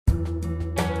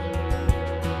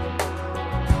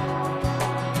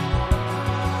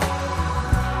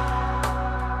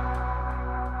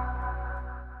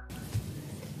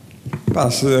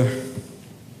Pastor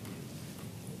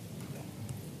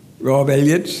Rob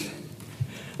Elliott,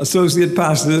 associate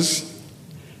pastors,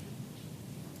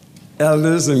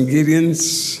 elders and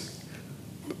Gideons,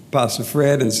 Pastor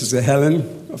Fred and Sister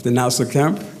Helen of the Nassau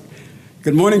camp.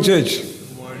 Good morning, church.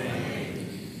 Good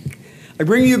morning. I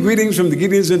bring you greetings from the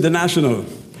Gideons International,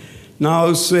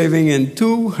 now serving in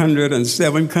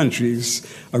 207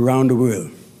 countries around the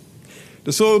world.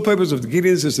 The sole purpose of the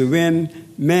Gideons is to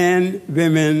win men,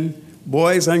 women,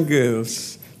 boys, and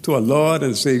girls to our Lord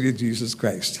and Savior Jesus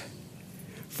Christ.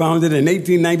 Founded in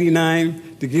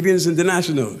 1899, the Gideons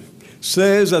International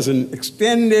serves as an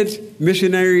extended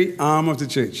missionary arm of the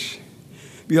church.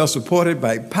 We are supported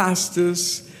by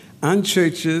pastors and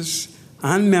churches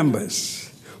and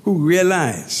members who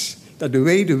realize that the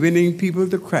way to winning people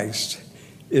to Christ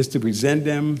is to present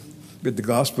them with the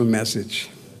gospel message.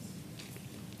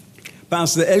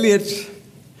 Pastor Elliott,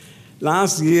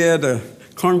 last year the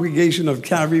congregation of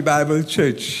Calvary Bible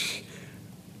Church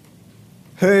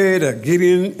heard a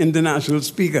Gideon International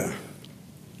speaker.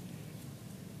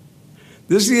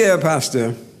 This year,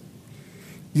 Pastor,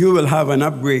 you will have an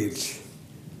upgrade.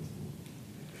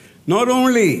 Not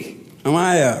only am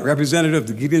I a representative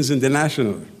of the Gideons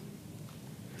International,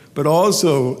 but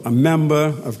also a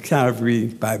member of Calvary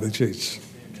Bible Church.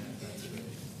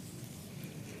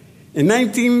 In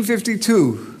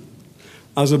 1952,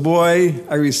 as a boy,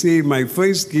 I received my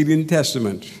first Gideon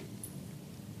Testament.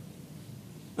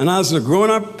 And as a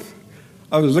grown-up,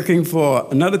 I was looking for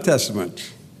another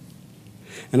testament.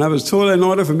 And I was told in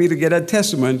order for me to get a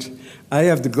testament, I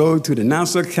have to go to the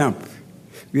Nassau camp,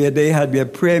 where they had their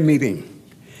prayer meeting,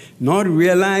 not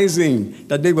realizing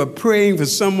that they were praying for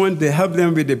someone to help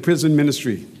them with their prison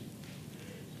ministry.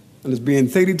 And it's been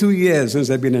 32 years since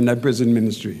I've been in that prison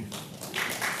ministry.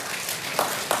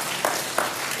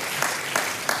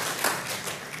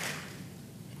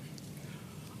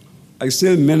 I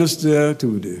still minister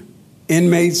to the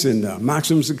inmates in the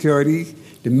maximum security,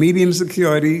 the medium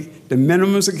security, the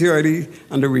minimum security,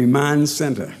 and the remand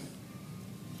center.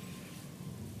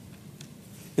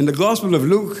 In the Gospel of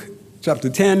Luke, chapter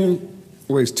 10,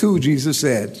 verse 2, Jesus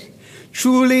said,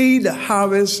 "Truly the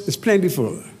harvest is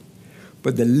plentiful,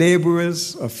 but the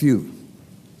laborers are few."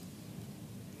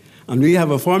 And we have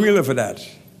a formula for that.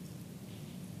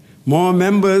 More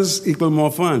members equal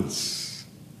more funds.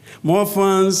 More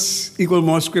funds equal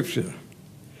more scripture.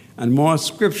 And more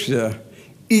scripture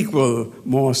equal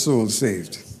more souls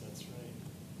saved. That's right.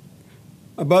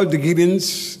 About the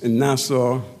Gideons in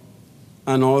Nassau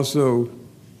and also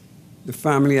the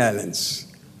Family Islands.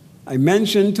 I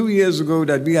mentioned 2 years ago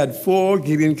that we had 4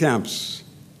 Gideon camps.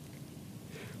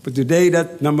 But today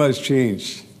that number has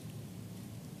changed.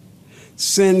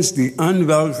 Since the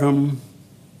unwelcome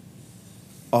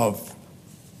of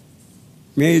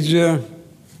major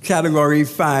Category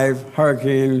 5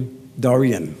 Hurricane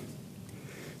Dorian,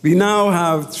 we now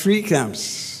have 3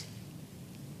 camps.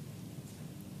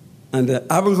 And the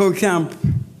Abaco camp,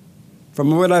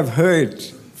 from what I've heard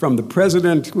from the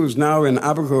president who's now in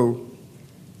Abaco,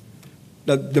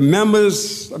 that the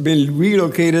members have been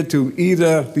relocated to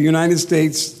either the United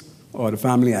States or the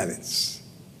Family Islands.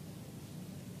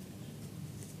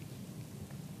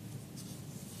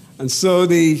 And so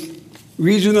the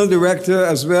regional director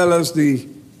as well as the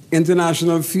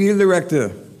international field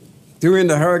director during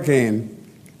the hurricane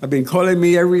have been calling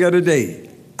me every other day,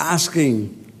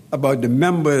 asking about the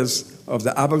members of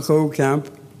the Abaco camp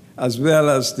as well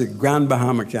as the Grand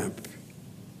Bahama camp.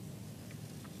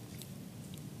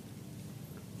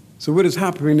 So what is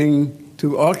happening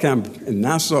to our camp in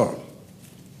Nassau?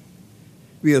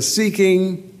 We are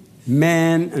seeking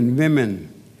men and women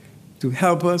to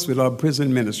help us with our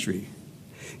prison ministry.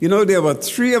 You know, there were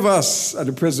 3 of us at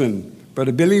the prison,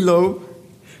 Brother Billy Lowe,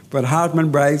 Brother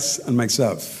Hartman Bryce, and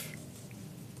myself.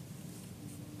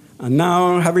 And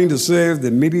now, having to serve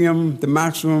the medium, the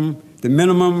maximum, the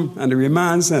minimum, and the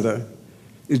remand center,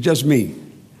 is just me.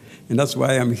 And that's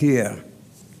why I'm here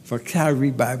for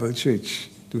Calvary Bible Church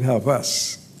to help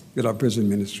us with our prison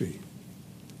ministry.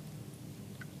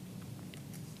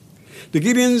 The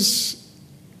Gideons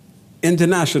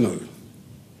International.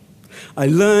 I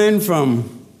learned from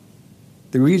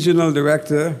the regional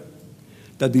director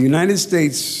that the United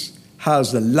States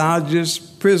has the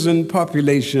largest prison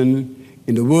population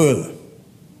in the world.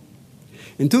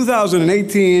 In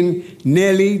 2018,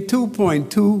 nearly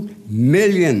 2.2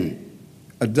 million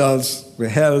adults were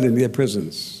held in their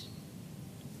prisons.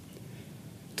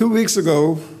 2 weeks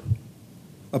ago,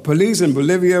 a police in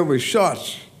Bolivia was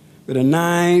shot with a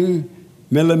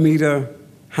 9mm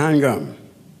handgun.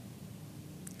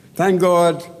 Thank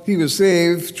God he was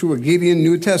saved through a Gideon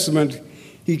New Testament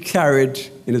he carried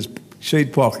in his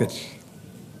straight pockets.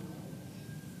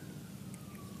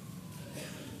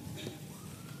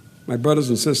 My brothers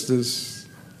and sisters,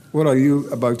 what are you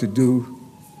about to do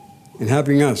in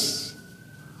helping us?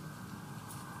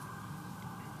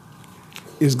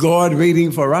 Is God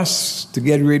waiting for us to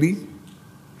get ready?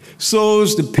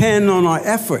 Souls depend on our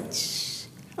efforts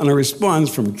and a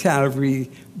response from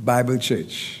Calvary Bible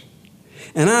Church.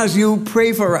 And as you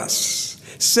pray for us,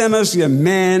 send us your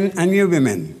men and your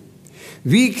women.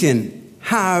 We can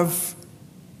have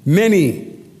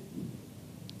many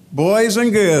boys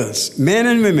and girls, men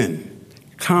and women,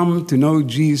 come to know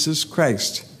Jesus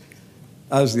Christ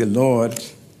as their Lord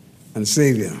and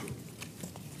Savior.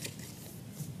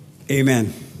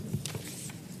 Amen.